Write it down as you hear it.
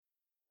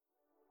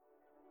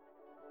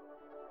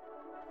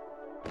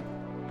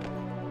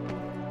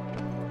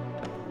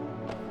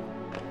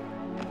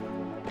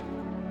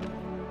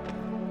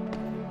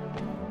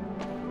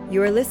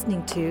You are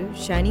listening to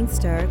Shining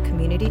Star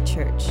Community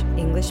Church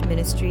English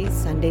Ministries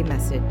Sunday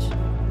Message.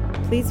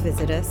 Please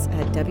visit us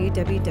at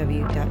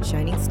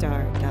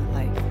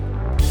www.shiningstar.life.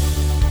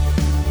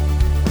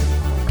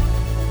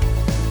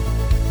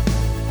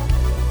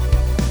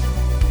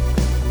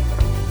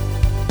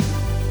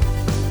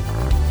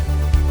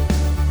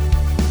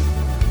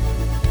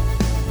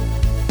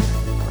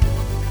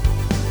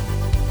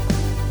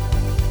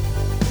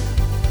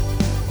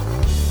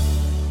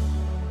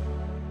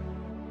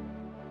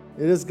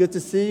 It is good to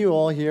see you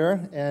all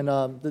here, and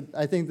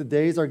I think the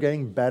days are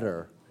getting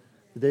better.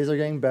 The days are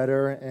getting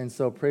better, and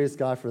so praise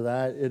God for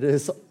that. It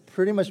is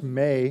pretty much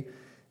May,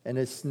 and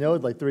it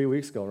snowed like 3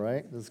 weeks ago,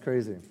 right? This is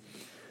crazy.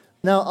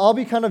 Now, I'll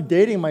be kind of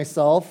dating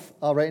myself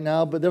right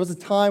now, but there was a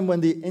time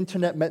when the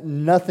internet meant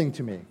nothing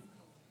to me.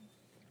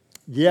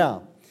 Yeah.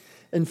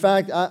 In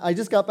fact, I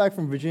just got back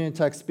from Virginia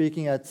Tech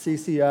speaking at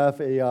CCF,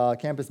 a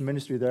campus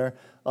ministry there,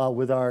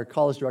 with our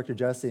college director,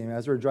 Jesse. And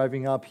as we were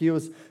driving up, we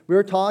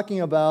were talking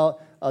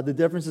about the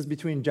differences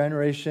between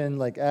generation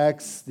like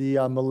X, the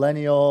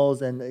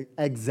millennials, and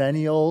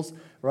Xennials,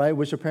 right,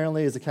 which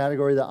apparently is a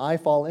category that I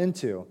fall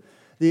into.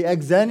 The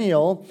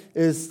Xennial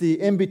is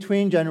the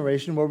in-between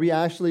generation where we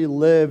actually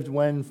lived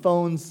when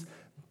phones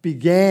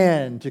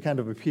began to kind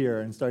of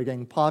appear and started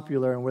getting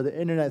popular and where the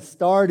internet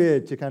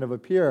started to kind of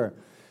appear.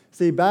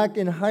 See, back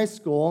in high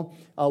school,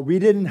 we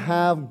didn't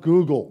have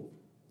Google.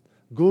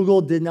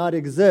 Google did not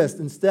exist.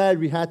 Instead,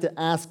 we had to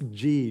ask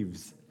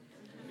Jeeves.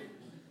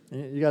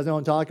 You guys know what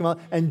I'm talking about?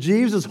 And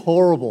Jeeves was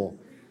horrible,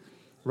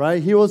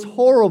 right? He was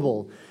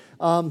horrible.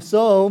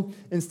 So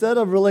instead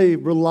of really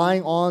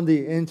relying on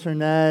the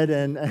internet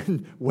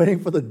and waiting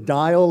for the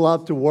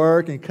dial-up to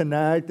work and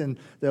connect and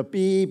the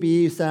beep,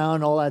 beep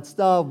sound, all that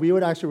stuff, we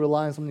would actually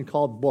rely on something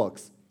called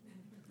books,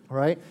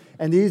 right?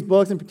 And these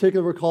books in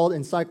particular were called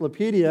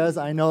encyclopedias.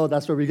 I know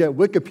that's where we get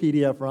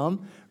Wikipedia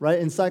from, right?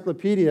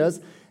 Encyclopedias.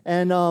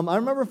 And I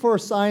remember for a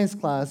science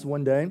class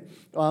one day,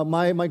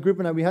 my group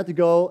and I, we had to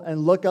go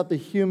and look up the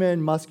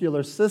human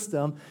muscular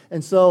system.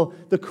 And so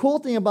the cool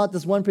thing about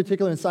this one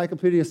particular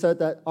encyclopedia set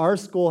that our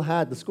school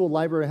had, the school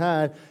library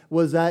had,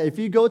 was that if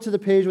you go to the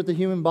page with the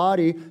human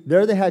body,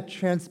 there they had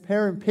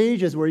transparent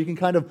pages where you can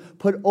kind of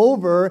put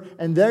over,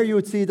 and there you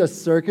would see the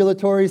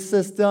circulatory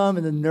system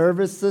and the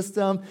nervous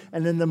system,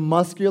 and then the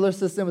muscular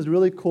system was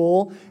really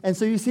cool. And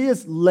so you see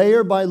this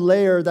layer by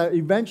layer that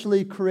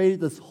eventually created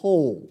this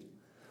whole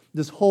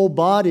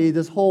body,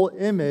 this whole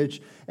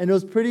image, and it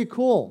was pretty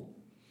cool.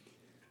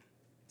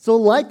 So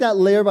like that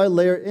layer by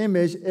layer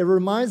image, it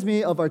reminds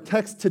me of our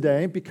text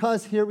today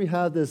because here we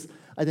have this,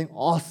 I think,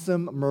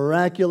 awesome,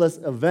 miraculous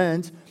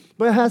event,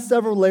 but it has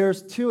several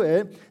layers to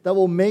it that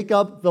will make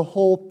up the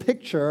whole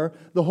picture,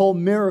 the whole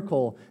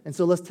miracle. And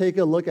so let's take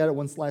a look at it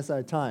one slice at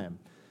a time.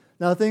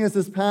 Now the thing is,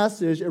 this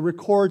passage, it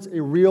records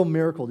a real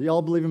miracle. Do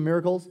y'all believe in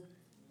miracles?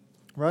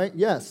 Right?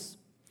 Yes.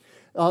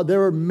 There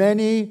were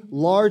many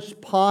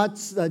large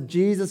pots that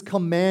Jesus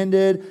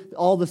commanded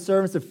all the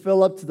servants to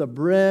fill up to the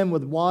brim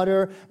with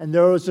water, and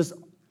there was just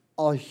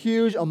a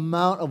huge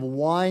amount of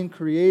wine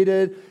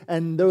created,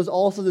 and there was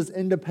also this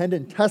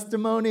independent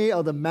testimony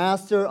of the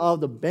master of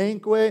the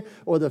banquet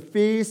or the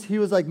feast. He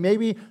was like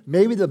maybe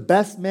the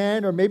best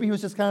man, or maybe he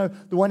was just kind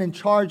of the one in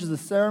charge of the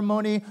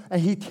ceremony,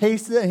 and he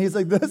tasted it, and he's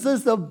like, this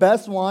is the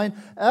best wine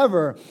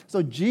ever.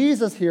 So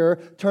Jesus here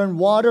turned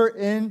water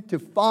into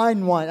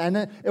fine wine,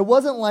 and it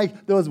wasn't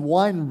like there was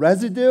wine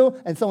residue,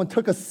 and someone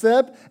took a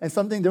sip, and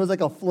there was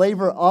like a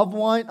flavor of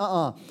wine.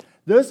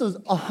 This was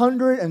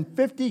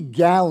 150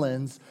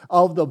 gallons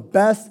of the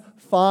best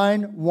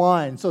fine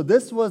wine. So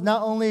this was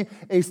not only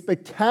a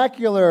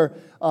spectacular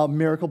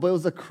miracle, but it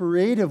was a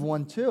creative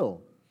one too.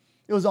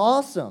 It was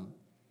awesome.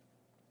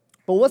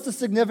 But what's the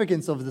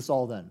significance of this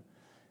all then?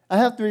 I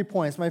have 3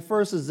 points. My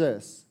first is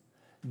this: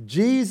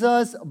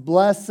 Jesus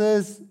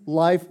blesses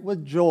life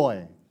with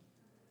joy.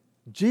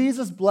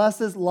 Jesus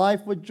blesses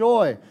life with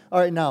joy. All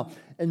right, now,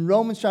 in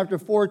Romans chapter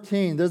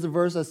 14, there's a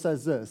verse that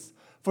says this: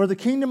 "For the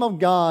kingdom of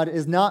God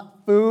is not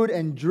food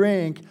and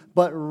drink,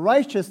 but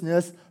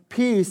righteousness,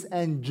 peace,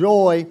 and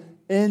joy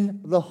in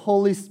the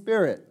Holy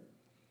Spirit."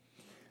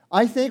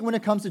 I think when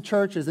it comes to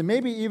churches, and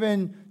maybe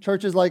even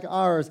churches like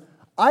ours,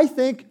 I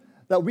think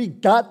that we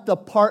got the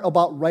part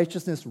about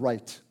righteousness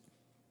right.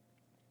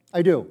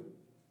 I do.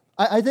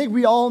 I think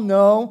we all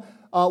know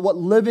what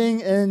living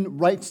in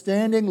right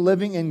standing,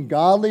 living in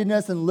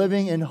godliness, and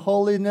living in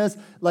holiness,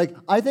 like,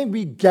 I think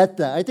we get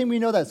that. I think we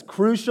know that's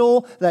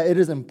crucial, that it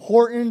is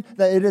important,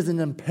 that it is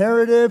an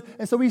imperative,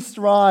 and so we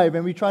strive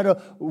and we try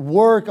to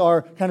work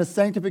our kind of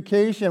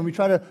sanctification, we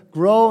try to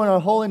grow in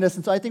our holiness,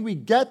 and so I think we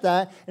get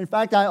that. In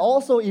fact, I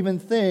also even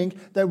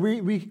think that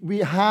we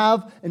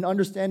have an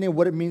understanding of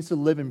what it means to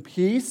live in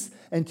peace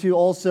and to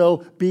also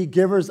be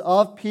givers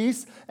of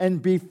peace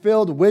and be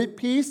filled with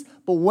peace.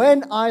 But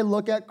when I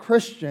look at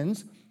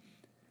Christians,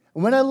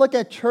 when I look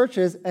at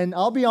churches, and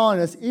I'll be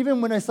honest,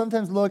 even when I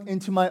sometimes look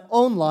into my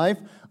own life,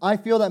 I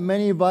feel that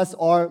many of us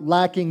are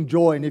lacking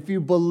joy. And if you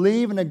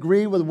believe and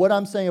agree with what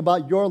I'm saying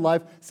about your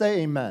life,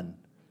 say amen.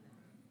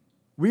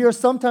 We are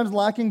sometimes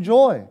lacking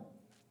joy.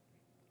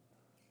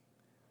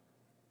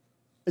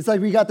 It's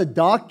like we got the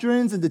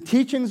doctrines and the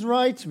teachings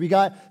right. We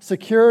got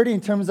security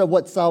in terms of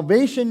what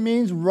salvation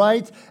means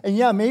right. And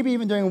yeah, maybe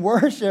even during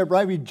worship,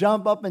 right? We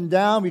jump up and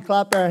down, we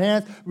clap our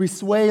hands, we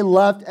sway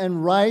left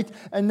and right.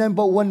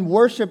 But when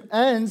worship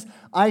ends,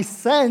 I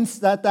sense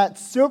that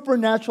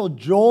supernatural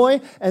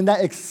joy and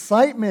that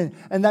excitement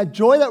and that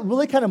joy that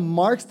really kind of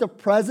marks the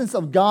presence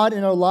of God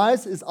in our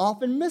lives is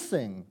often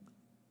missing.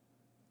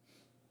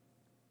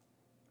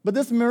 But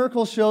this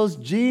miracle shows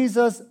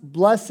Jesus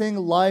blessing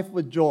life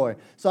with joy.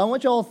 So I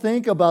want you all to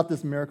think about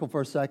this miracle for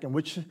a second,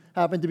 which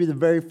happened to be the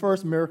very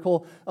first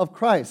miracle of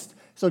Christ.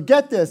 So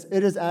get this,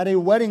 it is at a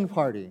wedding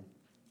party.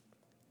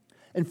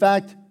 In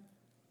fact,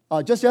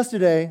 just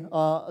yesterday,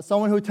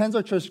 someone who attends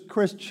our church,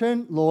 Chris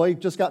Chinloy,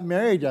 just got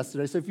married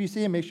yesterday. So if you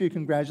see him, make sure you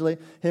congratulate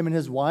him and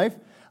his wife.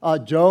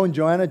 Joe and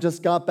Joanna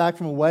just got back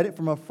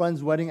from a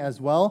friend's wedding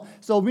as well.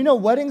 So we know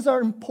weddings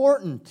are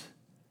important.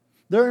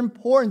 They're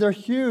important. They're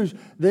huge.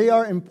 They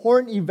are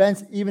important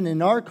events even in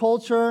our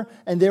culture,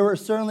 and they were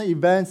certainly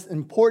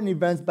important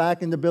events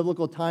back in the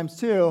biblical times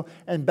too.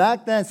 And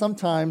back then,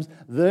 sometimes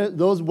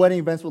those wedding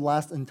events would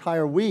last an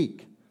entire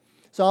week.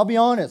 So I'll be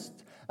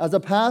honest, as a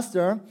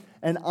pastor,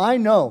 and I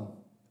know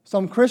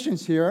some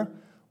Christians here,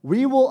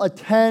 we will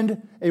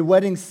attend a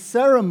wedding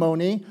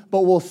ceremony,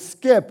 but we'll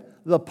skip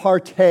the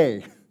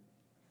party,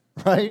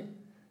 right?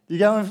 You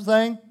get what I'm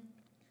saying?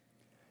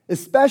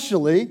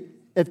 Especially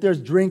if there's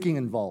drinking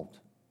involved.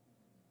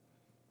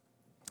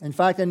 In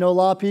fact, I know a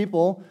lot of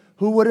people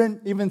who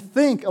wouldn't even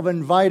think of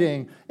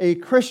inviting a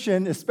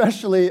Christian,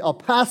 especially a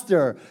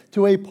pastor,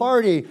 to a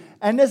party.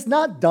 And it's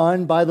not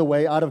done, by the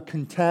way, out of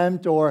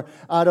contempt or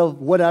out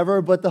of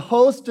whatever, but the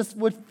host just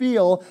would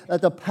feel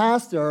that the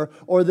pastor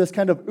or this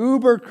kind of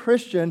uber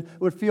Christian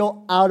would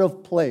feel out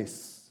of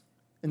place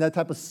in that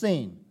type of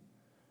scene.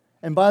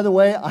 And by the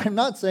way, I'm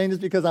not saying this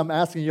because I'm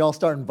asking you all to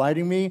start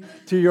inviting me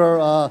to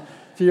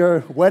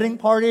your wedding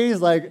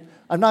parties. Like,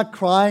 I'm not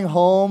crying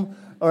home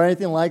or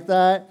anything like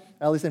that.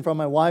 At least in front of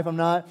my wife, I'm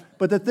not.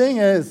 But the thing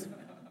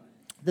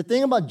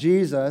about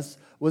Jesus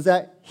was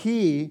that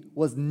he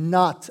was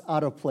not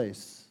out of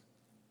place.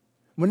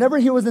 Whenever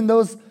he was in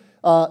those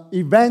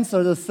events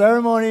or those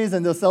ceremonies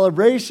and those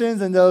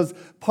celebrations and those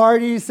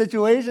party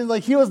situations,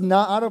 like he was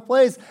not out of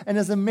place. And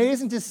it's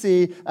amazing to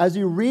see as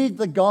you read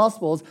the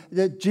Gospels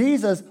that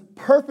Jesus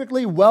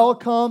perfectly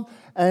welcome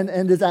and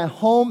is at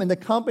home in the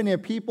company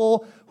of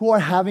people who are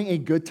having a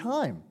good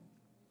time.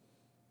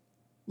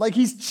 Like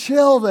he's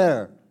chill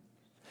there.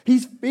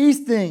 He's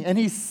feasting and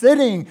he's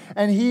sitting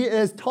and he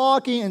is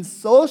talking and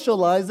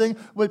socializing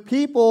with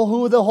people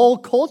who the whole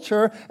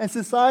culture and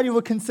society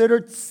would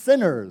consider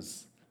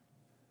sinners.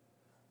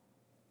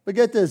 But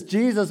get this,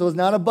 Jesus was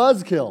not a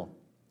buzzkill.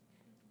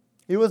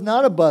 He was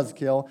not a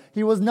buzzkill.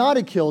 He was not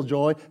a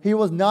killjoy. He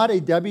was not a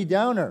Debbie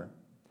Downer.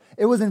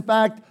 It was, in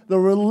fact, the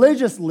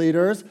religious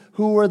leaders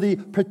who were the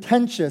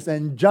pretentious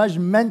and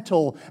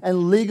judgmental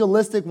and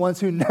legalistic ones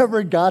who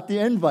never got the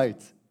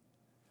invite.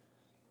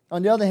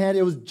 On the other hand,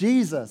 it was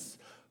Jesus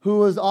who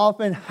was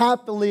often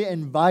happily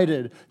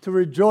invited to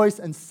rejoice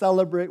and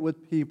celebrate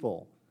with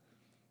people.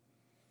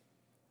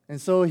 And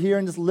so here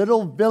in this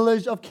little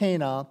village of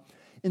Cana,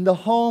 in the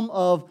home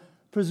of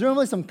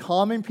presumably some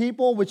common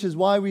people, which is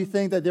why we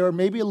think that they were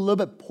maybe a little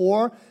bit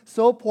poor,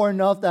 so poor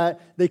enough that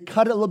they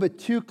cut it a little bit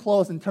too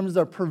close in terms of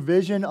their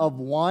provision of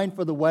wine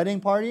for the wedding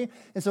party.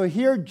 And so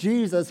here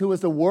Jesus, who is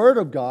the Word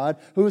of God,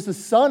 who is the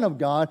Son of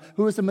God,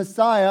 who is the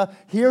Messiah,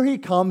 here he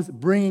comes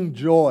bringing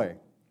joy.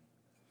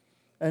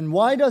 And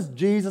why does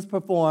Jesus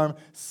perform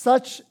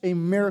such a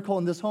miracle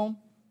in this home?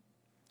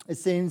 It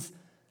seems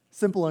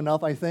simple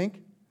enough, I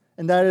think.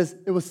 And that is,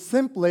 it was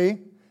simply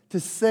to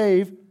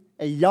save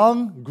a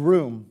young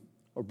groom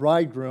or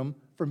bridegroom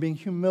from being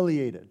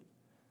humiliated.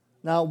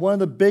 Now, one of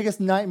the biggest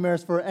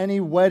nightmares for any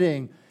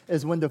wedding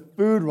is when the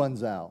food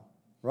runs out,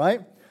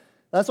 right?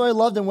 That's why I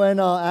loved it when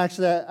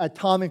actually at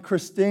Tom and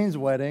Christine's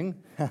wedding,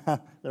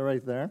 they're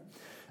right there,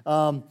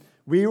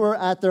 we were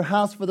at their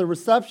house for the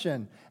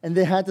reception, and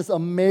they had this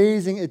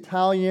amazing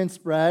Italian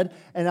spread,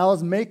 and I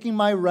was making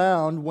my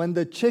round when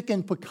the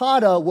chicken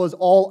piccata was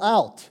all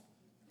out.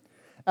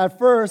 At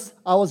first,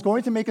 I was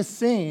going to make a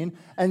scene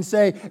and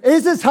say,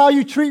 "Is this how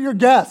you treat your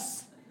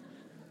guests?"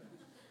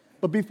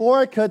 But before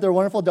I could, their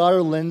wonderful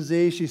daughter,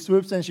 Lindsay, she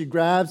swoops in, she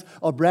grabs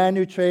a brand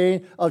new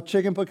tray of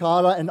chicken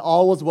piccata, and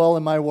all was well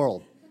in my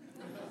world.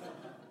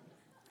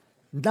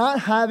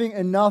 Not having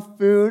enough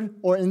food,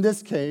 or in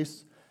this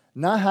case,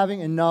 not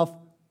having enough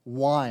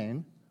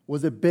wine,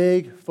 was a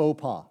big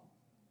faux pas.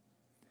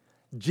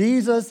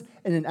 Jesus,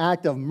 in an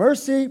act of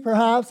mercy,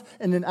 perhaps,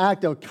 in an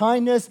act of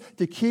kindness,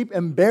 to keep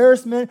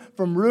embarrassment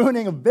from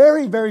ruining a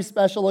very, very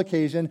special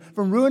occasion,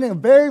 from ruining a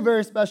very,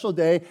 very special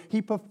day,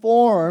 he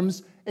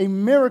performs a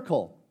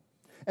miracle.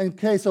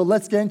 Okay, so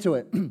let's get into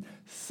it.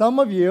 Some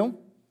of you,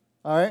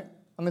 all right,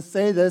 I'm going to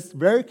say this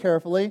very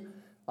carefully.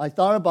 I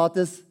thought about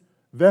this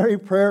very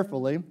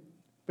prayerfully,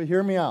 but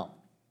hear me out.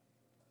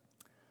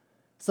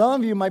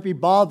 Some of you might be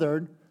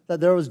bothered that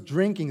there was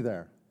drinking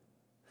there,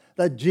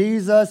 that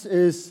Jesus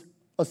is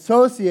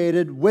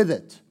associated with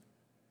it.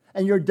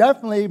 And you're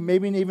definitely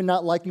maybe even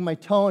not liking my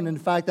tone and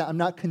the fact that I'm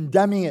not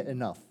condemning it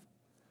enough.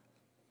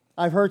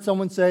 I've heard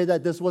someone say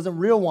that this wasn't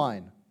real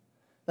wine,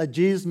 that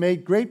Jesus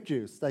made grape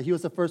juice, that he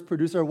was the first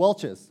producer of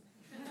Welch's.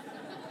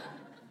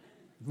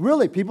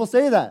 Really, people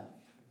say that.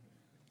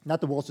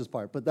 Not the Welch's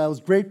part, but that was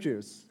grape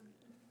juice.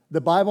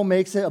 The Bible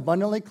makes it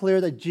abundantly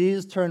clear that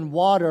Jesus turned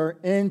water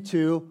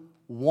into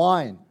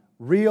wine,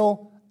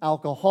 real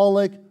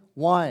alcoholic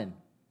wine.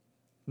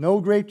 No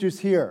grape juice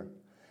here.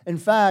 In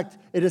fact,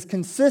 it is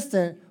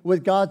consistent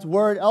with God's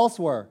word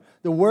elsewhere.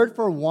 The word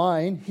for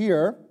wine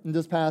here in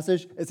this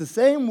passage is the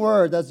same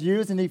word that's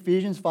used in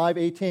Ephesians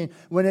 5:18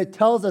 when it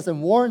tells us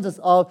and warns us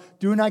of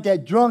do not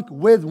get drunk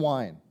with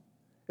wine.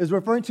 It's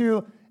referring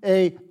to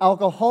a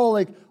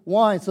alcoholic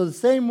wine. So the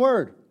same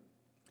word.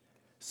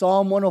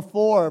 Psalm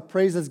 104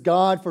 praises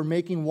God for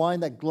making wine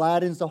that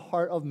gladdens the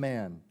heart of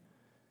man.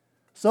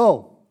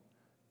 So,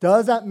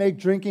 does that make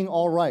drinking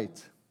all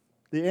right?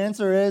 The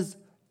answer is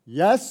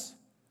yes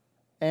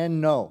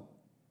and no.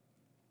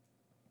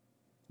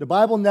 The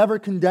Bible never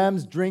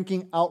condemns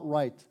drinking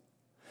outright.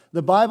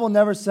 The Bible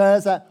never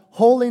says that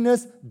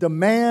holiness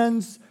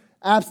demands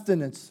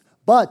abstinence.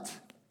 But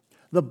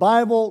the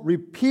Bible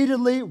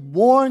repeatedly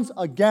warns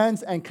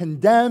against and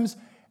condemns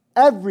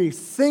every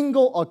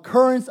single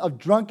occurrence of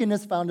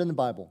drunkenness found in the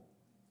Bible.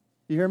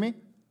 You hear me?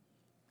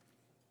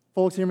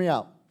 Folks, hear me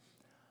out.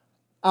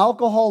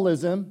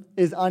 Alcoholism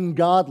is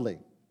ungodly.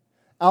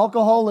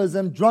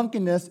 Alcoholism,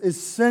 drunkenness,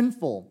 is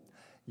sinful.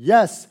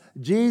 Yes,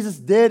 Jesus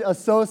did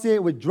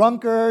associate with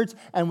drunkards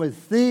and with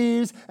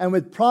thieves and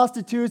with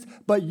prostitutes,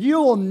 but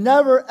you will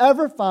never,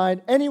 ever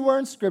find anywhere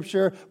in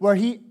Scripture where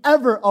he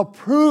ever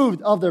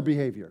approved of their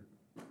behavior.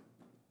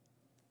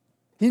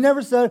 He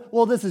never said,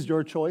 well, this is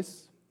your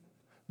choice.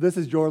 This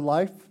is your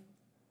life.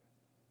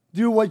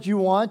 Do what you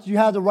want. You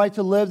have the right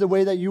to live the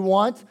way that you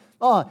want.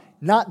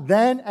 Not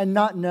then and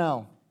not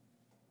now.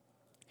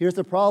 Here's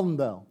the problem,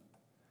 though.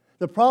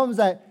 The problem is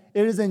that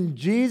it is in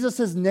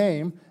Jesus'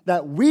 name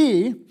that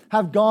we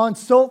have gone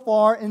so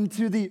far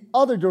into the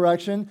other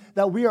direction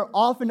that we are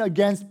often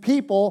against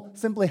people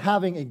simply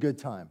having a good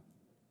time.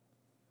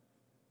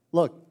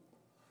 Look,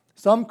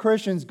 some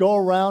Christians go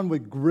around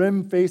with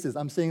grim faces.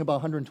 I'm seeing about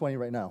 120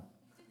 right now.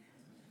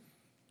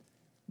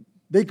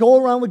 They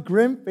go around with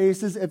grim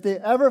faces if they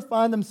ever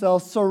find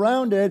themselves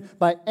surrounded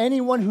by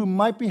anyone who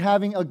might be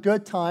having a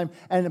good time.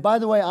 And by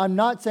the way, I'm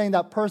not saying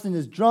that person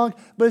is drunk,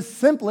 but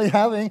simply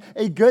having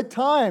a good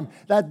time.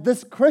 That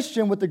this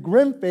Christian with the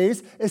grim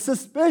face is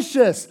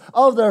suspicious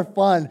of their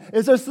fun,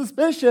 is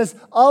suspicious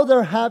of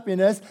their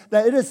happiness,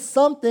 that it is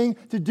something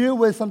to do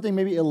with something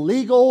maybe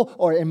illegal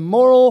or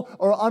immoral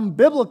or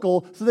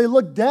unbiblical. So they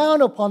look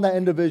down upon that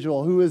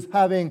individual who is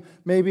having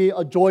maybe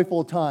a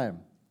joyful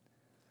time.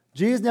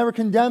 Jesus never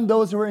condemned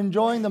those who were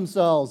enjoying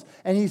themselves,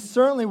 and he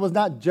certainly was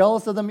not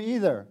jealous of them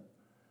either.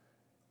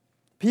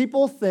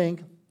 People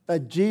think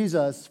that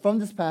Jesus, from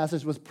this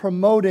passage, was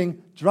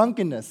promoting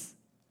drunkenness.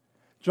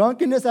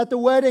 Drunkenness at the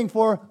wedding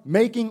for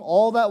making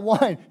all that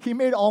wine. He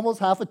made almost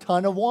half a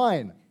ton of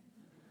wine.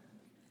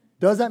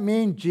 Does that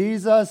mean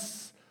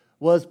Jesus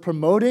was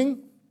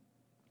promoting?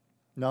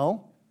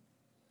 No.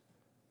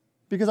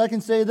 Because I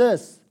can say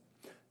this.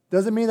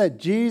 Does it mean that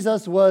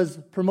Jesus was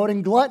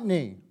promoting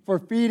gluttony for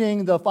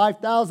feeding the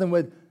 5,000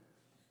 with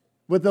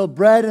the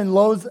bread and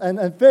loaves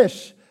and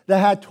fish that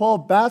had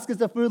 12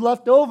 baskets of food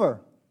left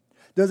over?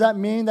 Does that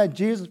mean that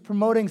Jesus was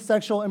promoting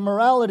sexual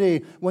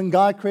immorality when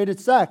God created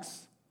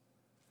sex?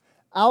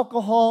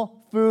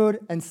 Alcohol, food,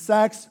 and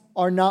sex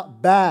are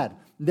not bad.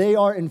 They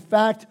are, in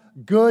fact,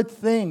 good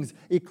things.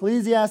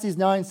 Ecclesiastes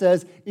 9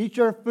 says, eat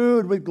your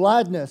food with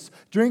gladness,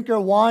 drink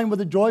your wine with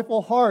a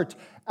joyful heart.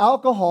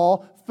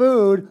 Alcohol,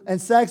 food, and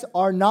sex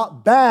are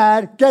not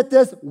bad. Get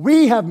this,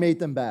 we have made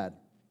them bad.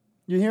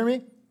 You hear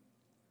me?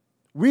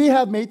 We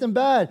have made them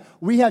bad.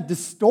 We have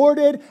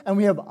distorted and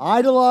we have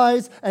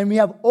idolized and we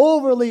have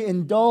overly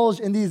indulged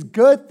in these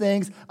good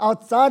things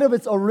outside of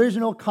its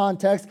original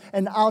context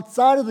and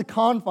outside of the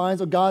confines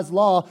of God's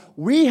law.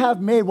 We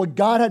have made what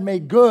God had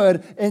made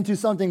good into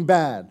something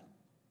bad.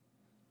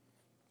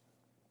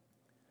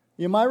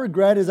 My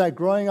regret is that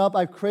growing up,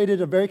 I've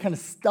created a very kind of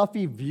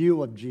stuffy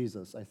view of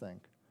Jesus, I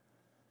think.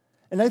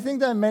 And I think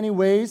that in many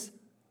ways,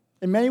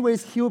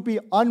 he would be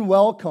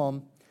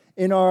unwelcome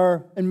in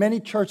many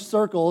church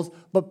circles,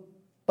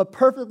 but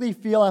perfectly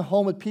feel at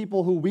home with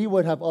people who we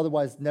would have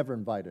otherwise never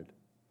invited.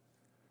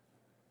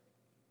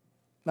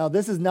 Now,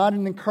 this is not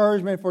an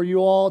encouragement for you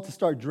all to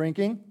start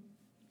drinking.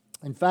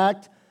 In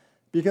fact,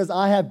 because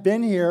I have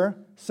been here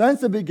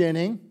since the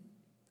beginning,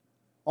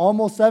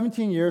 almost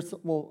 17 years,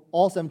 well,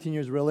 all 17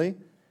 years really,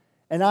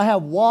 and I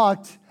have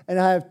walked and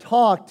I have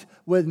talked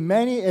with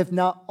many, if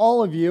not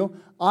all of you.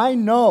 I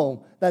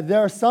know that there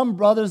are some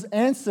brothers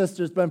and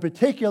sisters, but in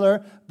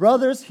particular,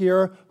 brothers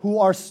here who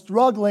are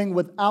struggling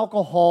with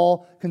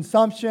alcohol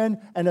consumption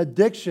and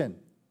addiction.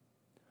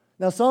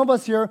 Now, some of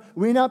us here,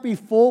 we may not be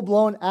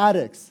full-blown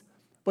addicts,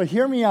 but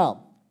hear me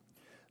out.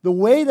 The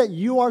way that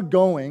you are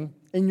going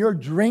in your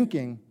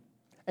drinking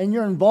and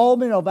your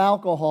involvement of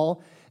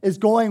alcohol is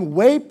going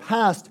way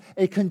past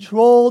a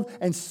controlled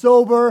and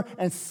sober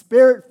and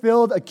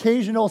spirit-filled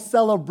occasional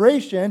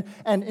celebration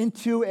and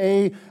into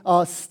a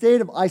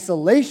state of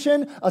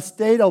isolation, a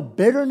state of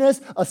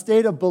bitterness, a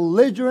state of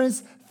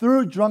belligerence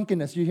through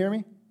drunkenness. You hear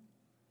me?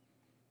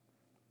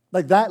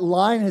 Like that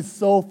line has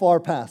so far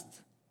passed.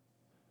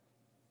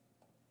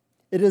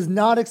 It is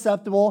not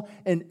acceptable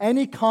in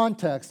any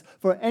context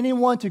for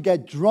anyone to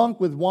get drunk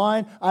with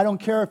wine. I don't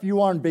care if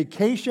you are on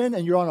vacation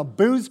and you're on a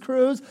booze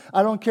cruise.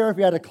 I don't care if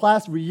you're at a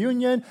class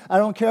reunion. I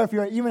don't care if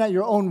you're even at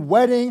your own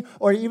wedding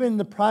or even in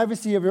the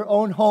privacy of your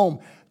own home.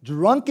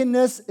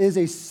 Drunkenness is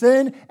a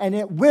sin, and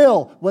it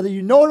will, whether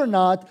you know it or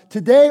not,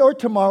 today or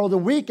tomorrow, the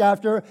week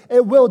after,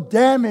 it will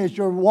damage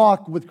your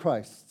walk with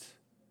Christ.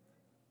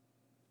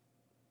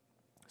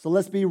 So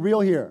let's be real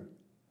here.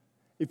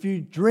 If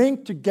you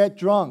drink to get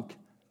drunk,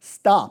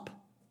 stop.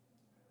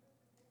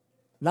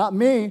 Not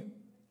me.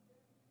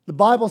 The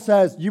Bible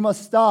says you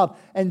must stop.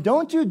 And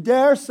don't you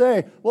dare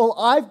say, well,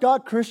 I've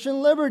got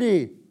Christian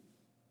liberty.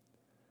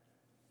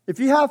 If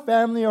you have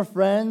family or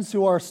friends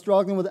who are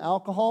struggling with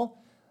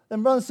alcohol,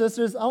 then brothers and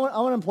sisters, I want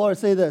to implore you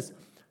to say this.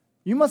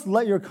 You must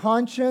let your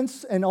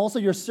conscience and also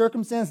your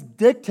circumstance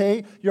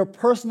dictate your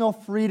personal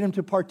freedom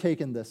to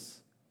partake in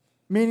this.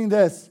 Meaning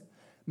this,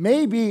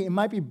 maybe it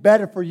might be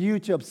better for you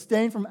to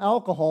abstain from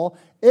alcohol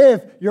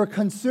if your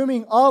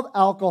consuming of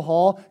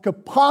alcohol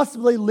could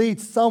possibly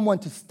lead someone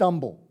to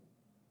stumble.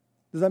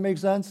 Does that make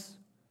sense?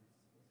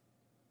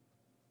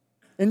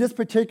 In this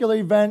particular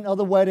event of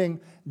the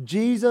wedding,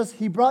 Jesus,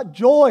 he brought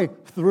joy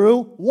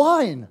through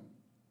wine.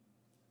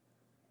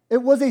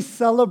 It was a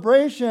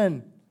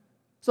celebration.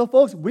 So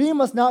folks, we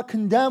must not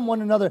condemn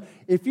one another.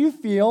 If you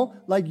feel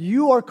like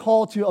you are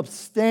called to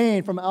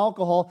abstain from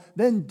alcohol,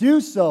 then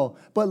do so.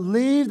 But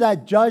leave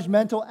that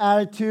judgmental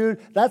attitude.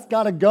 That's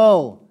got to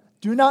go.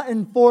 Do not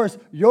enforce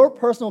your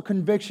personal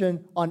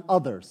conviction on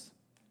others.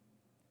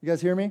 You guys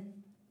hear me?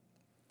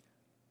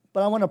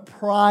 But I want to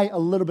pry a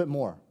little bit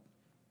more.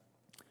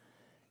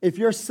 If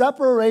your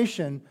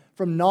separation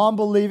from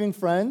non-believing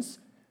friends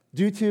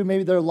due to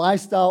maybe their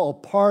lifestyle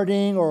of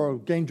partying or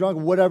getting drunk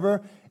or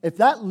whatever, if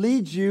that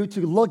leads you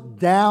to look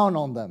down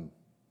on them,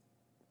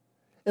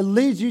 it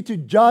leads you to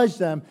judge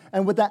them,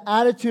 and with that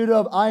attitude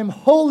of, I am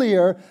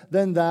holier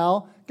than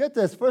thou, get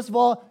this, first of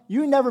all,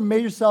 you never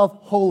made yourself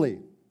holy.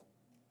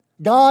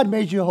 God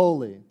made you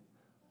holy.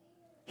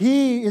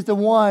 He is the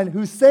one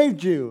who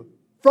saved you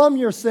from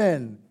your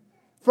sin,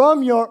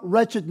 from your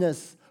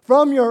wretchedness,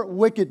 from your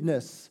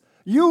wickedness.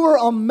 You were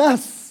a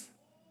mess.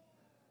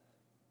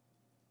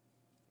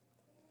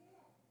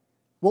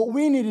 What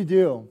we need to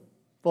do,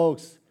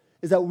 folks,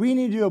 is that we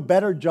need to do a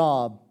better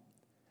job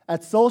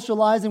at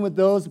socializing with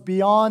those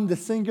beyond the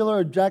singular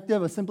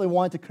objective of simply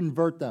wanting to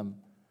convert them.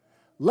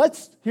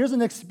 Here's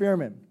an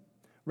experiment.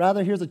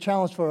 Rather, here's a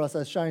challenge for us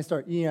as Shining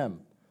Star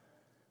EM.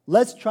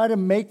 Let's try to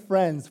make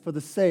friends for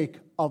the sake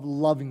of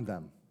loving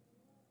them.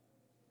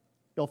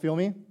 Y'all feel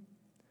me?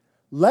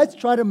 Let's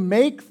try to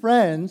make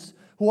friends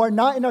who are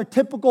not in our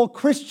typical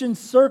Christian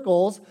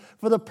circles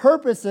for the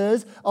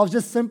purposes of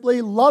just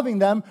simply loving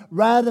them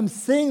rather than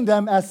seeing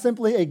them as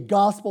simply a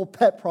gospel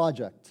pet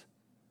project.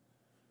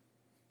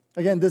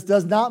 Again, this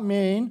does not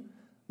mean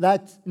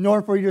that in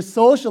order for you to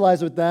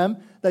socialize with them,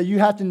 that you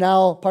have to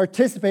now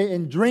participate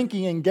in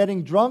drinking and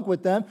getting drunk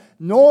with them,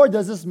 nor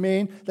does this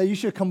mean that you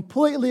should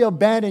completely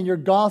abandon your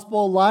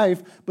gospel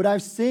life. But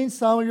I've seen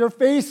some of your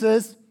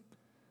faces,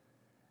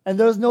 and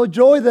there's no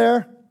joy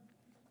there.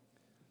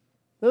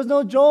 There's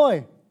no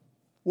joy.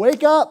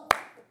 Wake up.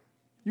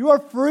 You are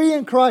free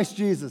in Christ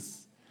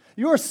Jesus.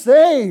 You are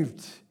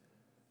saved.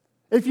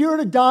 If you were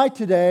to die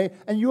today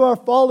and you are a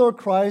follower of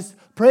Christ,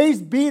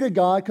 praise be to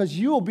God, because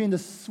you will be in the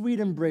sweet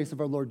embrace of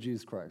our Lord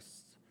Jesus Christ.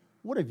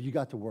 What have you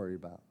got to worry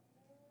about?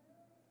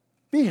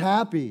 Be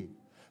happy.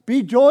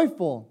 Be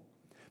joyful.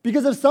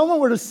 Because if someone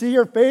were to see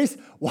your face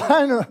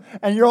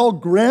and you're all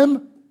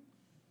grim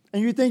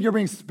and you think you're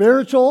being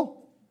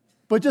spiritual,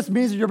 but it just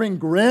means that you're being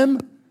grim,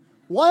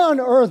 why on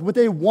earth would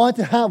they want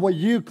to have what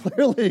you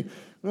clearly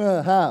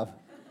have?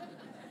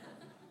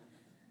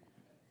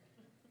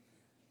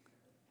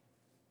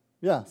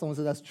 Yeah, someone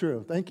said that's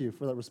true. Thank you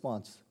for that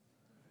response.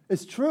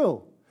 It's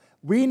true.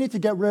 We need to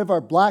get rid of our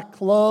black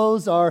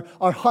clothes, our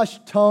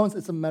hushed tones.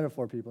 It's a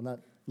metaphor, people, not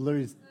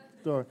literally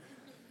story.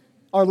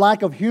 Our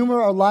lack of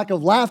humor, our lack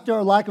of laughter,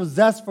 our lack of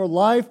zest for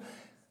life.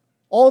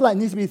 All that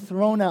needs to be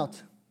thrown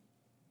out.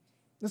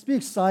 Let's be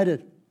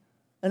excited.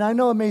 And I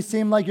know it may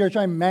seem like you're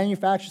trying to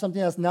manufacture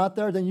something that's not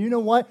there. Then you know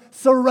what?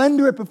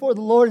 Surrender it before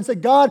the Lord and say,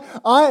 God,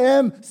 I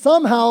am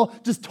somehow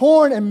just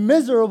torn and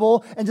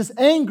miserable and just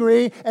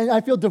angry and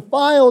I feel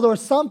defiled or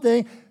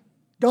something.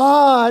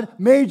 God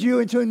made you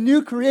into a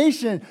new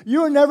creation.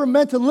 You were never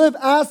meant to live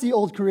as the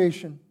old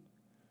creation.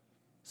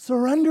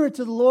 Surrender it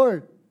to the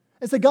Lord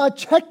and say, God,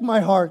 check my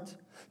heart.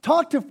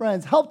 Talk to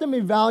friends. Help them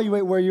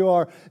evaluate where you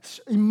are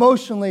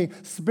emotionally,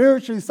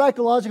 spiritually,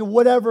 psychologically,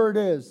 whatever it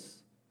is.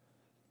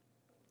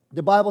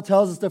 The Bible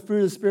tells us the fruit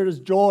of the Spirit is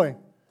joy.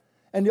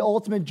 And the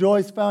ultimate joy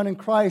is found in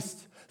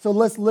Christ. So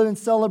let's live in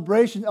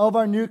celebration of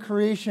our new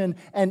creation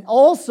and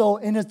also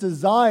in his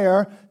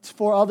desire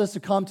for others to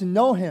come to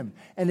know him.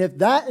 And if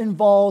that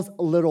involves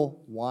a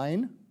little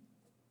wine,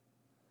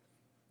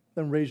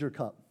 then raise your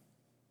cup.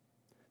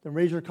 Then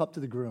raise your cup to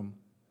the groom.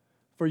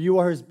 For you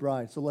are his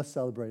bride, so let's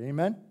celebrate.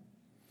 Amen?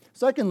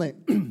 Secondly,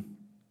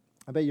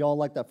 I bet you all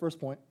like that first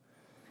point.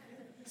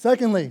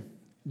 Secondly,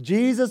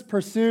 Jesus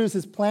pursues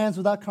his plans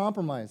without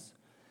compromise.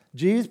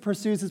 Jesus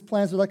pursues his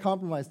plans without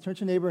compromise. Turn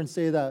to your neighbor and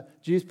say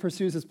that. Jesus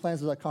pursues his plans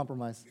without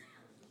compromise.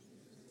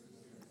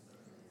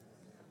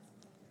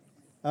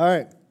 All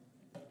right.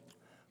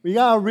 We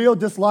got a real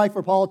dislike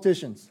for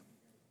politicians.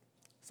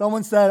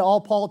 Someone said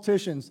all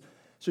politicians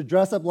should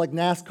dress up like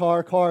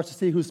NASCAR cars to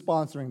see who's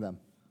sponsoring them.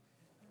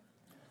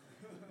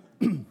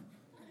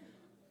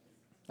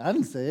 I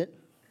didn't say it.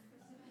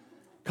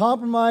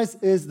 Compromise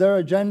is their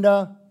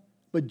agenda,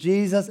 but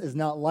Jesus is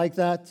not like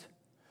that.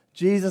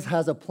 Jesus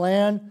has a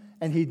plan,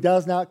 and he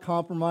does not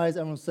compromise.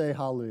 Everyone say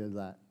hallelujah to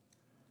that.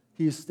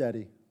 He's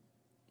steady.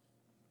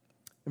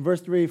 In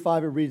verse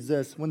 3-5, it reads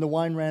this. When the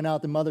wine ran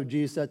out, the mother of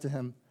Jesus said to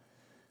him,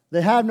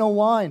 "They have no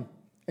wine."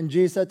 And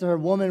Jesus said to her,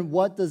 "Woman,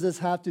 what does this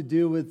have to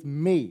do with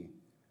me?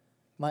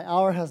 My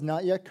hour has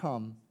not yet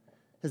come."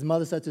 His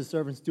mother said to his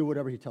servants, "Do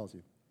whatever he tells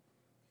you."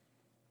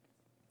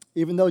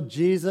 Even though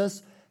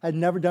Jesus had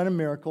never done a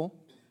miracle,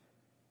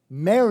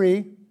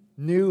 Mary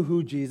knew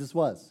who Jesus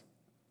was.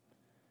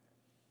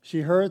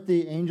 She heard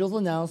the angel's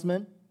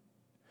announcement.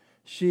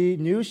 She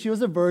knew she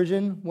was a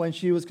virgin when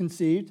he was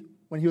conceived.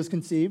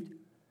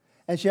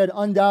 And she had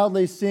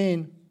undoubtedly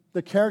seen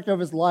the character of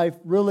his life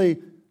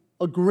really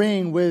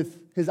agreeing with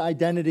his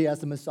identity as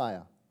the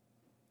Messiah.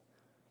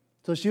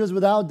 So she was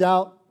without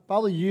doubt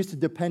probably used to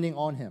depending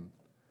on him.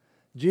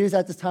 Jesus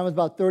at this time was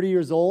about 30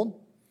 years old.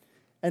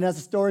 And as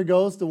the story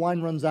goes, the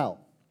wine runs out.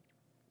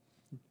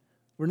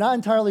 We're not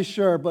entirely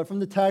sure, but from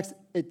the text,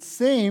 it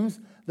seems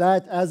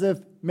that as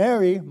if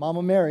Mary,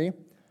 Mama Mary,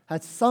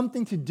 had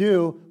something to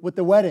do with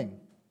the wedding.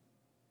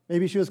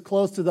 Maybe she was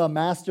close to the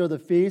master of the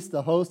feast,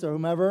 the host or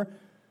whomever,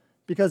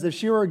 because if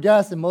she were a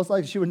guest, then most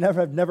likely she would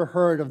never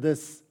heard of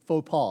this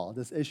faux pas,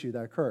 this issue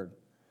that occurred.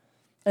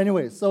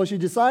 Anyway, so she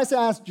decides to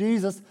ask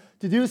Jesus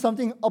to do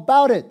something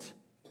about it.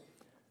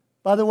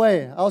 By the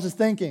way, I was just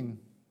thinking,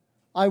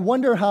 I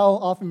wonder how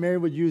often Mary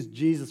would use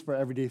Jesus for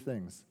everyday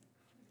things.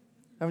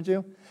 Haven't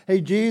you? Hey,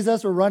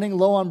 Jesus, we're running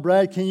low on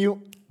bread. Can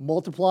you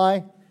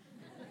multiply?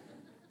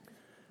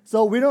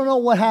 So we don't know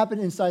what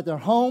happened inside their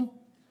home.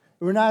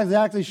 We're not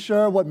exactly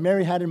sure what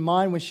Mary had in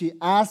mind when she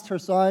asked her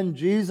son,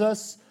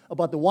 Jesus,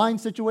 about the wine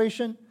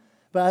situation.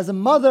 But as a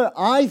mother,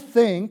 I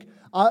think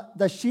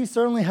that she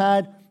certainly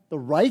had the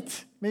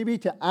right, maybe,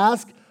 to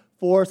ask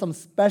for some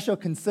special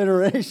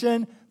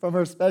consideration from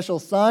her special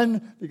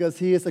son, because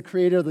he is the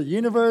creator of the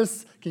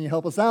universe. Can you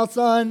help us out,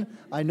 son?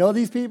 I know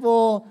these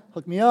people.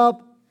 Hook me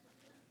up.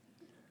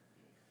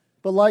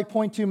 But like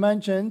point 2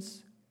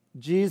 mentions,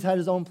 Jesus had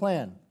his own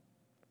plan,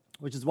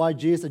 which is why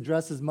Jesus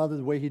addressed his mother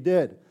the way he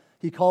did.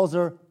 He calls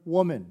her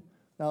woman.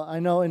 Now, I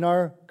know in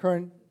our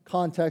current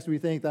context, we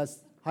think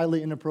that's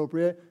highly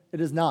inappropriate.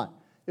 It is not.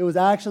 It was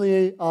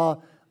actually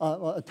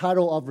a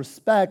title of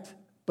respect,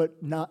 but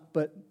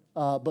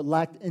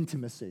lacked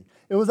intimacy.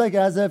 It was like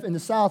as if in the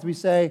South we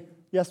say,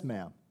 "Yes,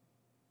 ma'am."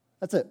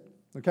 That's it,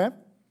 okay?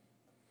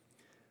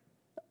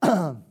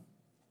 And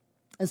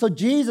so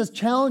Jesus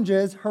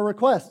challenges her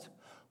request.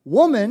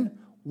 Woman,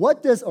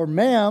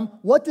 ma'am,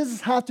 what does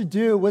this have to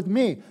do with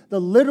me? The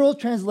literal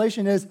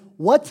translation is,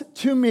 what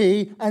to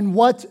me and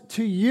what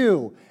to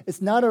you?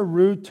 It's not a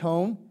rude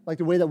tone, like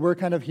the way that we're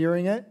kind of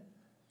hearing it,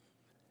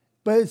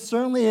 but it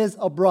certainly is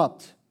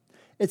abrupt.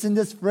 It's in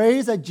this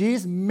phrase that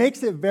Jesus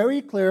makes it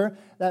very clear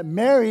that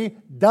Mary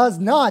does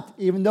not,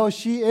 even though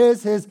she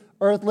is his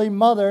earthly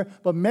mother,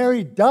 but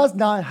Mary does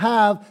not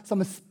have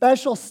some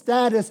special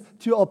status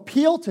to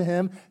appeal to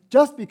him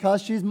just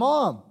because she's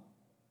mom.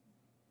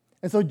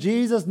 And so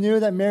Jesus knew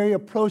that Mary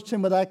approached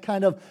him with that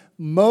kind of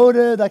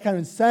motive, that kind of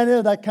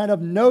incentive, that kind of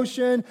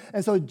notion.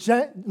 And so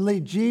gently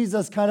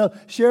Jesus kind of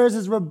shares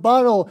his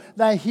rebuttal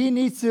that he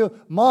needs to,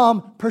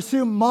 "Mom,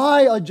 pursue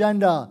my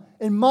agenda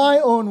in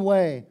my own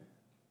way."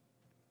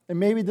 And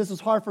maybe this was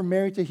hard for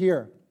Mary to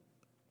hear,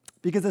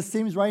 because it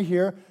seems right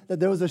here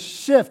that there was a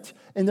shift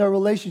in their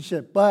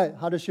relationship. But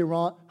how does she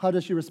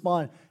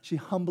respond? She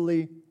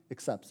humbly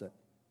accepts it.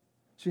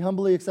 She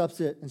humbly accepts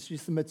it and she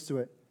submits to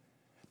it.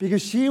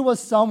 Because she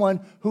was someone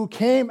who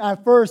came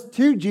at first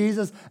to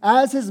Jesus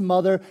as his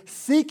mother,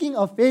 seeking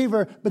a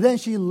favor, but then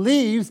she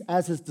leaves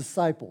as his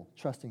disciple,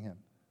 trusting him.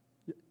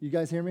 You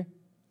guys hear me?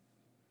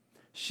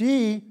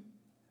 She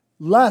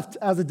left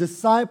as a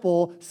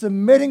disciple,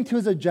 submitting to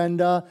his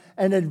agenda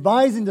and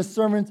advising the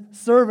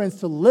servants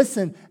to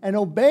listen and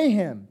obey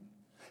him.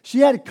 She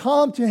had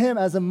come to him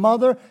as a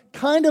mother,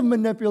 kind of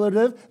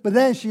manipulative, but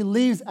then she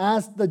leaves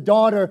as the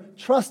daughter,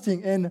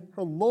 trusting in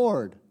her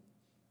Lord.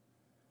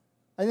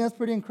 I think that's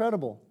pretty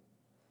incredible.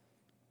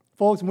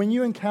 Folks, when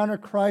you encounter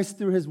Christ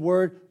through his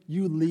word,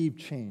 you leave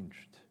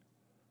changed.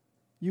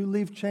 You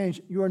leave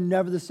changed. You are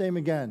never the same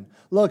again.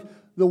 Look,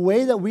 the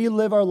way that we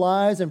live our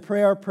lives and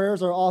pray our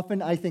prayers are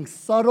often, I think,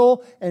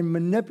 subtle and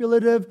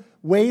manipulative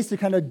ways to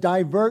kind of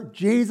divert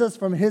Jesus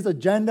from his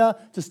agenda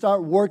to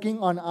start working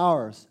on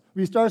ours.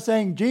 We start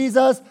saying,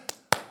 Jesus,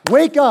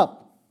 wake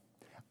up.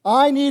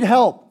 I need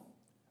help.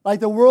 Like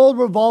the world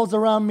revolves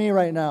around me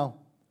right now.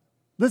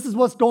 This is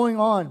what's going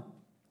on.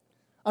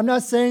 I'm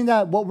not saying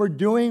that what we're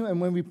doing and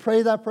when we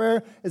pray that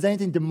prayer is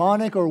anything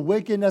demonic or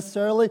wicked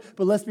necessarily,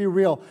 but let's be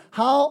real.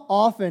 How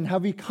often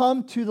have we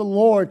come to the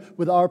Lord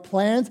with our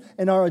plans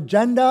and our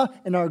agenda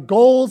and our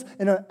goals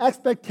and our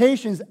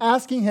expectations,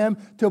 asking him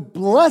to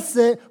bless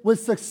it with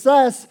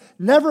success,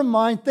 never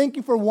mind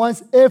thinking for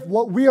once if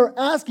what we are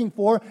asking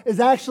for is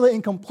actually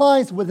in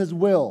compliance with his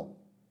will?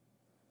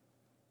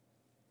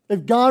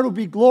 If God will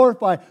be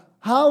glorified.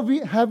 Have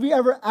we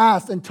ever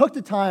asked and took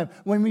the time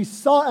when we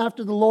sought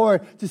after the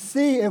Lord to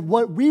see if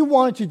what we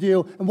want to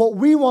do and what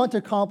we want to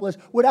accomplish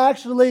would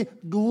actually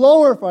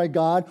glorify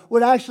God,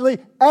 would actually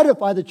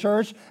edify the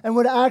church, and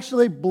would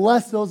actually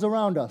bless those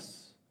around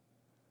us?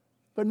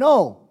 But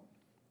no,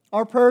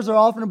 our prayers are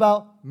often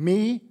about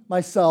me,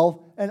 myself,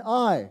 and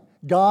I.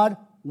 God,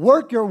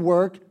 work your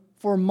work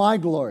for my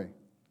glory,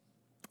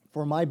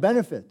 for my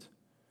benefit.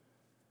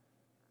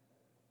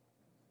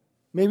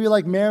 Maybe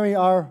like Mary,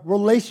 our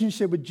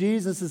relationship with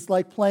Jesus is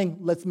like playing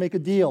Let's Make a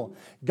Deal.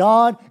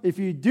 God, if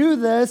you do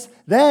this,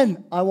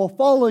 then I will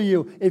follow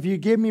you. If you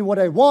give me what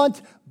I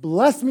want,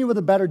 bless me with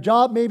a better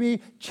job maybe,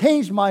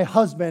 change my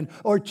husband,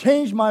 or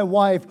change my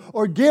wife,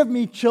 or give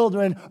me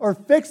children, or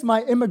fix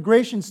my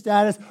immigration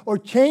status, or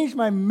change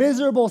my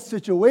miserable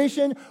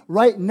situation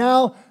right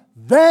now,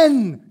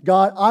 then,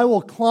 God, I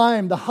will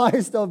climb the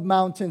highest of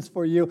mountains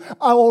for you.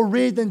 I will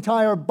read the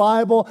entire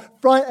Bible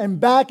front and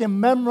back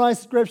and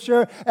memorize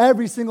Scripture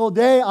every single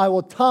day. I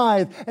will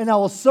tithe and I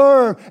will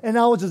serve and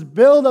I will just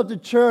build up the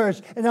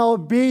church and I will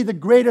be the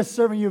greatest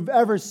servant you've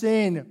ever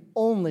seen.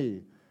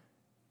 Only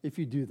if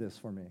you do this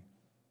for me.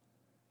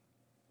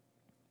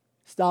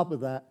 Stop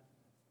with that.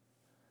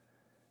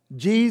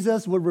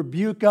 Jesus would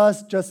rebuke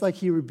us just like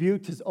he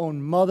rebuked his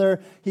own mother.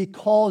 He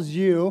calls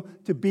you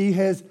to be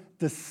his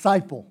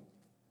disciple.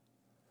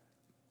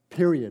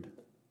 Period.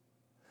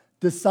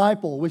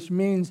 Disciple, which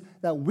means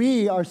that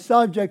we are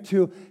subject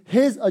to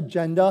his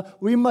agenda.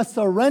 We must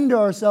surrender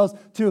ourselves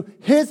to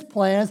his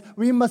plans.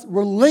 We must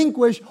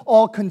relinquish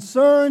all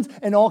concerns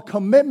and all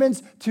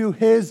commitments to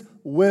his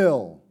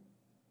will.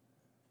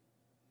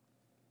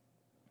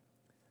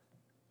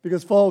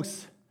 Because,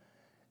 folks,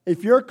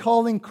 if you're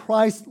calling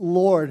Christ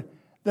Lord,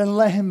 then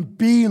let him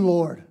be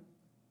Lord.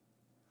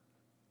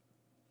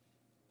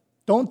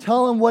 Don't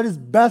tell him what is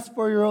best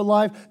for your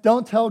life.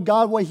 Don't tell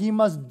God what he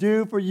must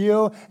do for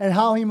you and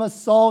how he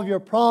must solve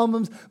your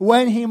problems,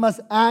 when he must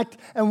act,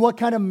 and what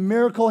kind of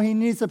miracle he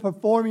needs to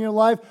perform in your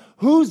life.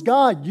 Who's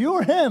God? You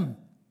or him?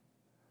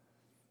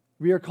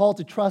 We are called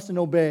to trust and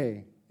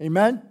obey.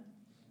 Amen?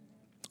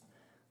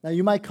 Now,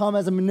 you might come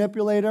as a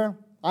manipulator.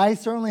 I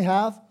certainly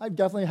have. I've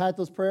definitely had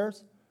those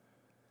prayers.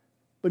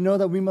 But know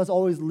that we must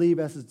always leave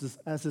as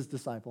his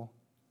disciple.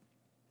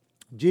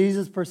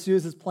 Jesus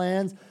pursues his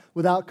plans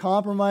without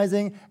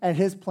compromising, and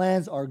his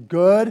plans are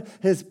good.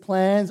 His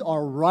plans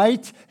are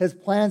right. His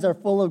plans are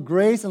full of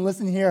grace. And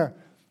listen here,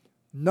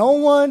 no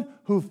one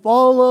who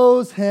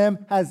follows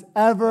him has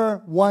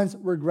ever once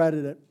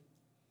regretted it.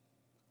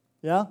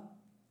 Yeah?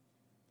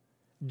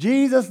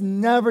 Jesus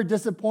never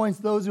disappoints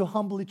those who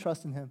humbly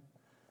trust in him.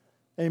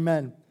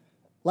 Amen.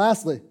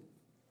 Lastly,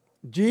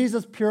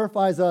 Jesus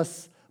purifies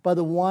us by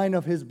the wine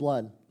of his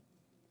blood.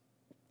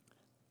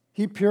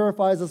 He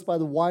purifies us by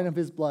the wine of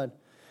his blood.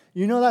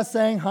 You know that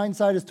saying,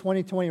 hindsight is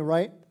 20/20,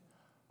 right?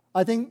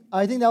 I think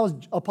that was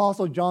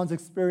Apostle John's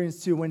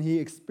experience too when he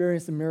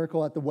experienced the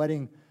miracle at the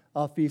wedding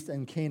feast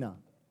in Cana.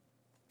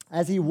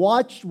 As he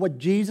watched what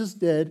Jesus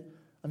did,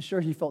 I'm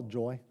sure he felt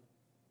joy.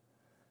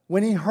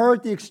 When he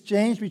heard the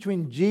exchange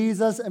between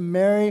Jesus and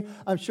Mary,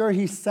 I'm sure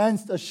he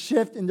sensed a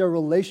shift in their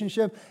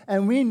relationship.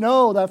 And we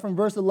know that from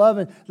verse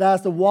 11, that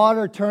as the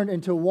water turned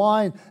into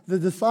wine, the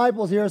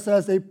disciples here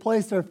says they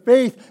placed their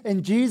faith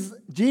in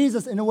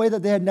Jesus in a way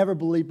that they had never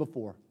believed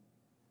before.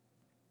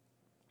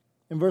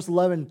 In verse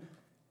 11,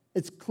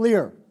 it's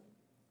clear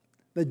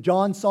that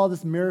John saw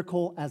this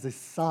miracle as a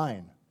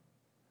sign.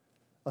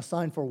 A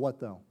sign for what,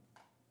 though?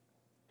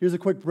 Here's a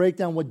quick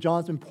breakdown of what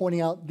John's been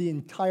pointing out the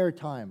entire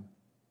time.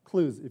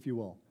 Clues, if you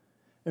will.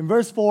 In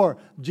verse 4,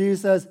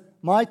 Jesus says,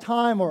 my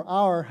time or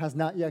hour has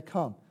not yet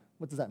come.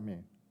 What does that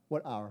mean?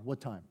 What hour?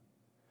 What time?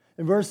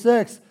 In verse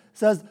 6,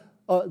 says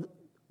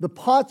the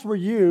pots were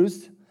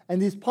used,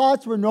 and these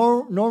pots were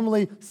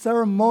normally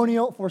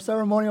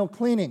ceremonial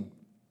cleaning.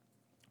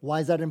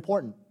 Why is that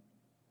important?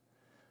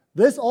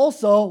 This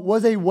also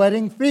was a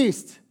wedding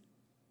feast.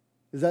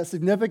 Is that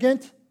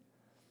significant?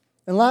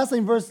 And lastly,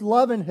 in verse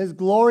 11, his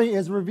glory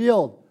is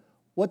revealed.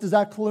 What does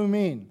that clue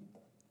mean?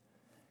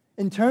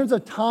 In terms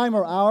of time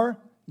or hour,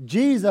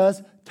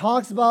 Jesus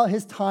talks about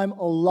his time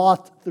a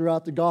lot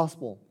throughout the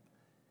gospel.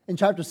 In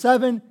chapter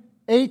 7,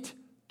 8,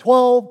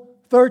 12,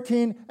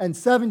 13, and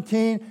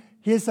 17,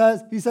 he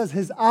says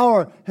his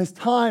hour, his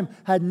time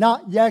had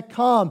not yet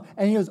come,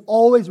 and he was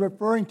always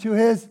referring to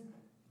his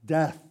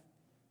death.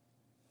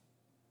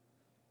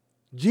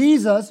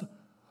 Jesus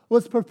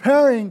was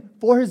preparing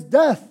for his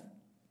death.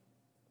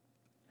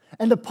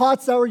 And the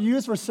pots that were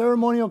used for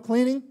ceremonial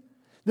cleaning,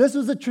 this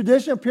was a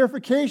tradition of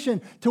purification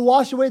to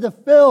wash away the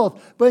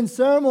filth. But in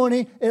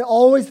ceremony, it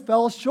always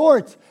fell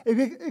short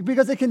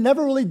because it can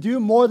never really do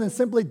more than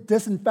simply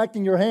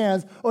disinfecting your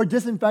hands or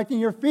disinfecting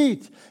your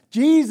feet.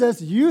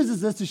 Jesus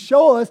uses this to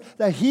show us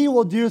that he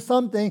will do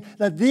something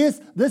that this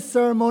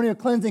ceremonial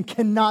cleansing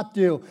cannot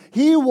do.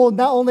 He will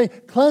not only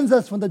cleanse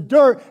us from the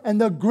dirt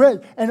and the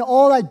grit and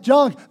all that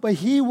junk, but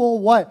he will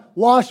what?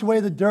 Wash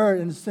away the dirt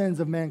and the sins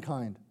of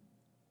mankind.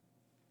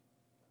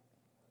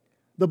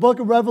 The book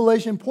of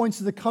Revelation points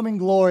to the coming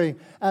glory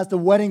as the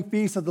wedding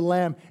feast of the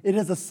Lamb. It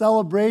is a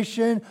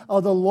celebration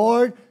of the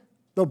Lord,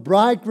 the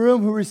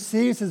bridegroom who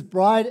receives his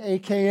bride,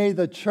 a.k.a.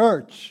 the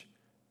church.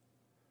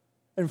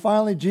 And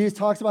finally, Jesus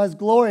talks about his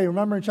glory.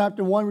 Remember in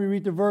chapter 1, we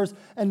read the verse,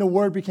 and the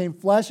Word became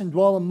flesh and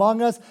dwelt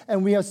among us,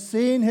 and we have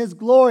seen his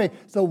glory.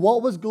 So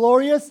what was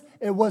glorious?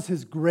 It was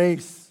his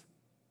grace.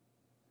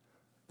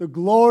 The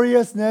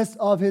gloriousness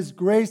of his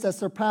grace that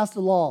surpassed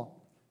the law.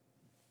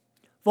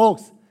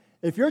 Folks,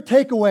 if your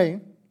takeaway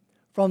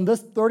from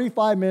this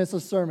 35 minutes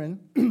of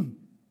sermon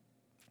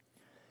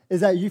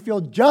is that you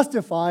feel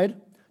justified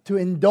to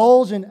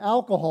indulge in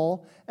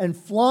alcohol and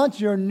flaunt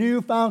your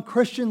newfound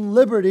Christian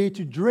liberty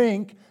to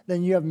drink,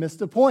 then you have missed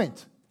the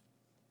point.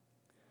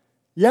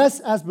 Yes,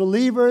 as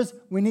believers,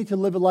 we need to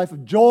live a life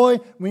of joy.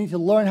 We need to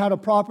learn how to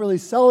properly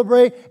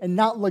celebrate and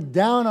not look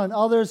down on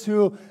others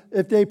who,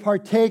 if they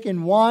partake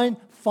in wine,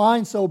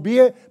 fine, so be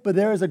it. But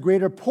there is a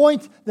greater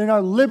point than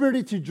our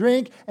liberty to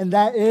drink, and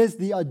that is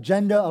the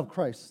agenda of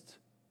Christ.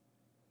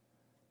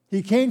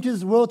 He came to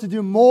this world to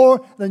do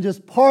more than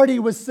just party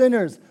with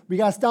sinners. We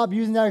got to stop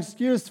using that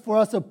excuse for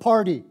us to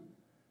party.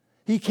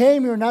 He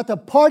came here not to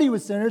party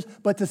with sinners,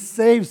 but to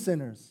save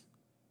sinners.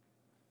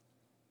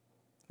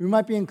 We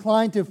might be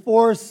inclined to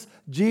force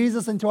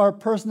Jesus into our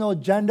personal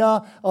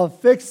agenda of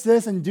fix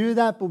this and do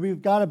that, but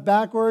we've got it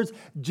backwards.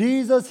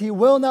 Jesus, he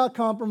will not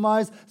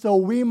compromise, so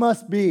we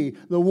must be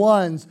the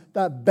ones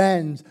that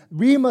bend.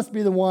 We must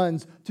be the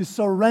ones to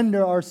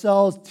surrender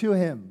ourselves to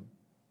him.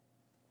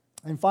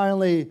 And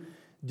finally,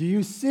 do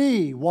you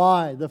see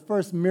why the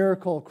first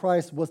miracle of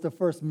Christ was the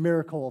first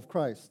miracle of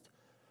Christ?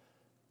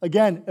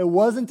 Again, it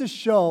wasn't to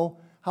show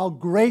how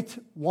great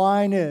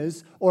wine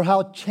is or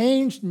how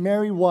changed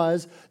Mary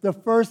was. The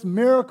first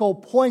miracle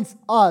points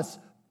us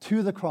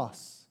to the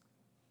cross.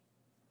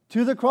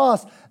 To the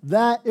cross,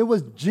 that it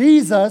was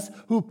Jesus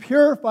who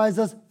purifies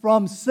us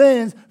from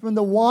sins, from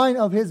the wine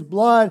of his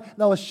blood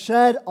that was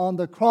shed on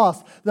the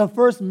cross. The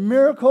first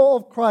miracle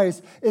of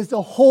Christ is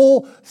the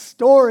whole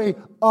story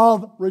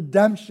of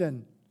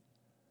redemption.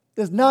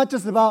 It's not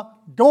just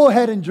about go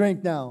ahead and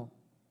drink now.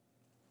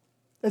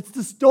 It's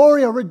the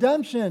story of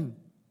redemption.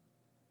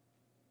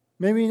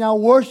 May we now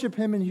worship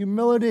him in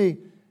humility.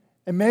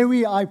 And may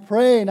we, I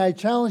pray and I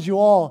challenge you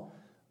all,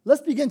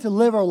 let's begin to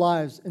live our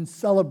lives in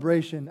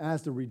celebration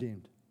as the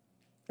redeemed.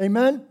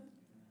 Amen?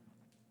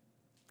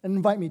 And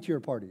invite me to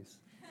your parties.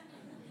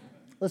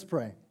 Let's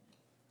pray.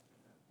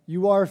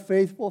 You are a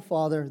faithful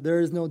Father. There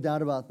is no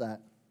doubt about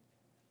that.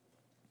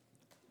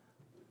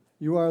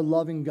 You are a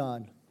loving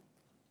God.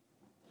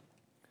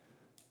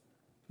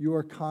 You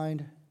are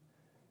kind.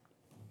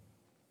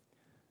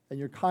 And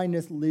your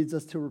kindness leads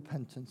us to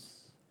repentance.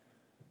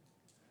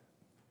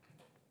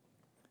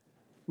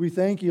 We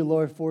thank you,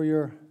 Lord, for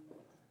your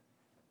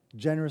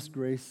generous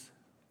grace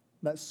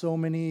that so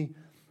many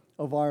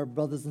of our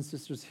brothers and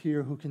sisters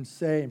here who can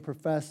say and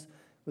profess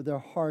with their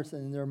hearts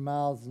and in their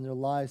mouths and their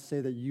lives say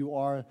that you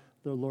are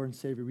their Lord and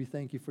Savior. We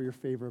thank you for your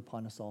favor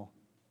upon us all.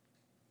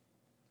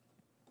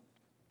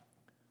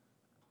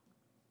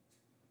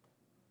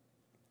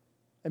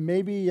 And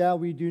maybe,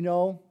 we do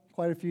know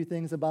quite a few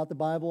things about the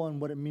Bible and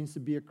what it means to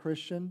be a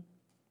Christian.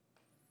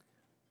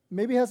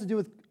 Maybe it has to do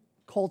with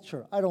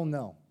culture. I don't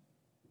know.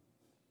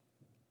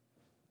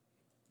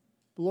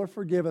 But Lord,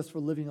 forgive us for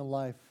living a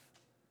life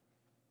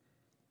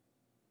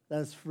that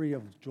is free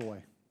of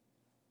joy.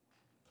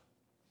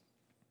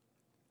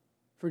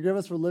 Forgive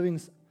us for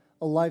living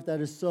a life that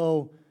is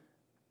so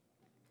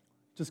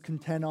just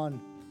content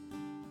on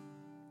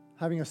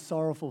having a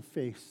sorrowful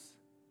face.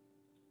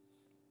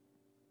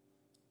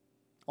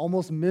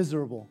 Almost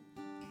miserable.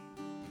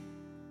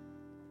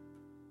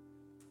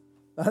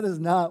 That is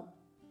not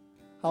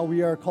how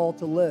we are called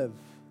to live,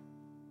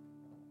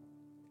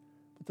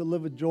 but to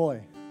live with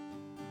joy.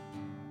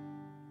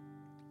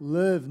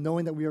 Live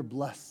knowing that we are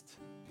blessed.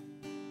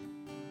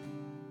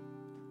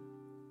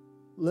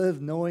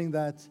 Live knowing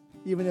that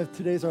even if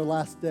today's our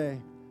last day,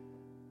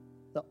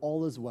 that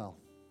all is well.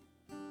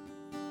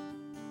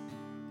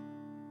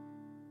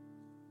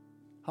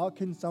 How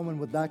can someone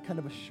with that kind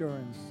of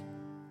assurance,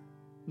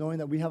 knowing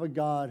that we have a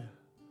God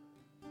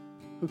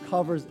who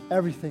covers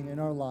everything in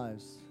our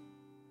lives,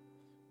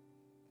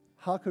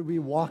 how could we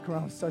walk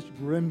around with such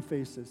grim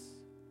faces?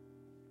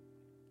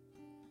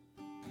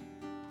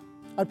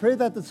 I pray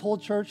that this whole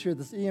church here,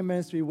 this EM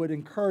ministry, would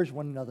encourage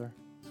one another,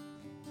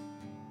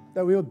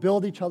 that we would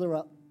build each other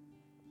up,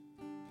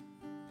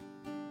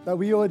 that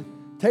we would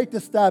take the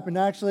step and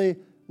actually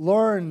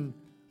learn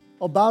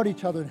about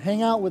each other and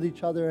hang out with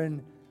each other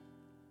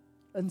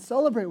and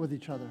celebrate with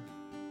each other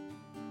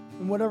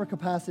in whatever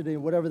capacity,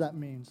 whatever that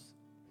means.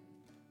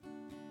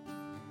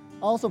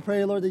 I also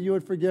pray, Lord, that you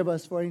would forgive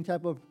us for any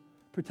type of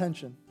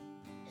pretension.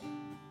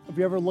 If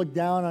we ever looked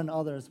down on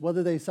others,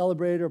 whether they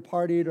celebrated or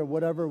partied or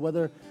whatever,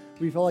 whether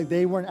we felt like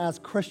they weren't as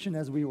Christian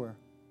as we were.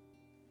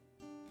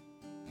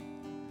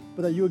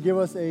 But that you would give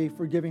us a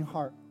forgiving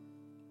heart,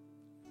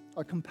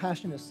 a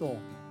compassionate soul,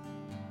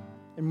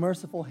 a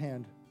merciful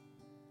hand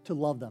to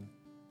love them.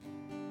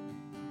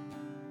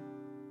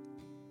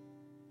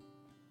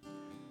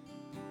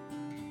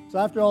 So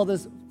after all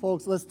this,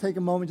 folks, let's take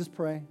a moment, just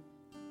pray.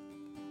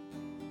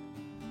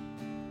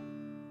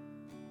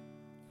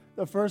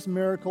 The first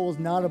miracle was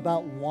not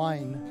about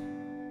wine.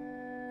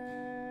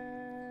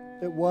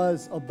 It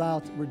was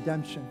about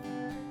redemption.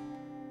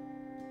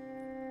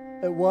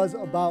 It was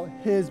about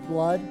his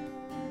blood.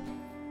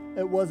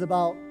 It was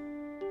about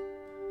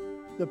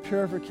the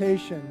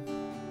purification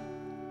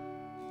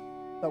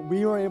that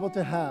we were able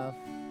to have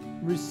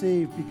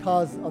received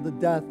because of the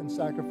death and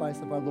sacrifice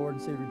of our Lord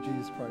and Savior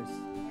Jesus Christ.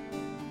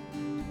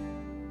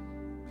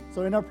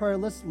 So in our prayer,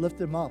 let's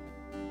lift him up.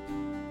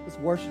 Let's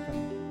worship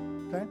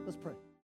him. Okay? Let's pray.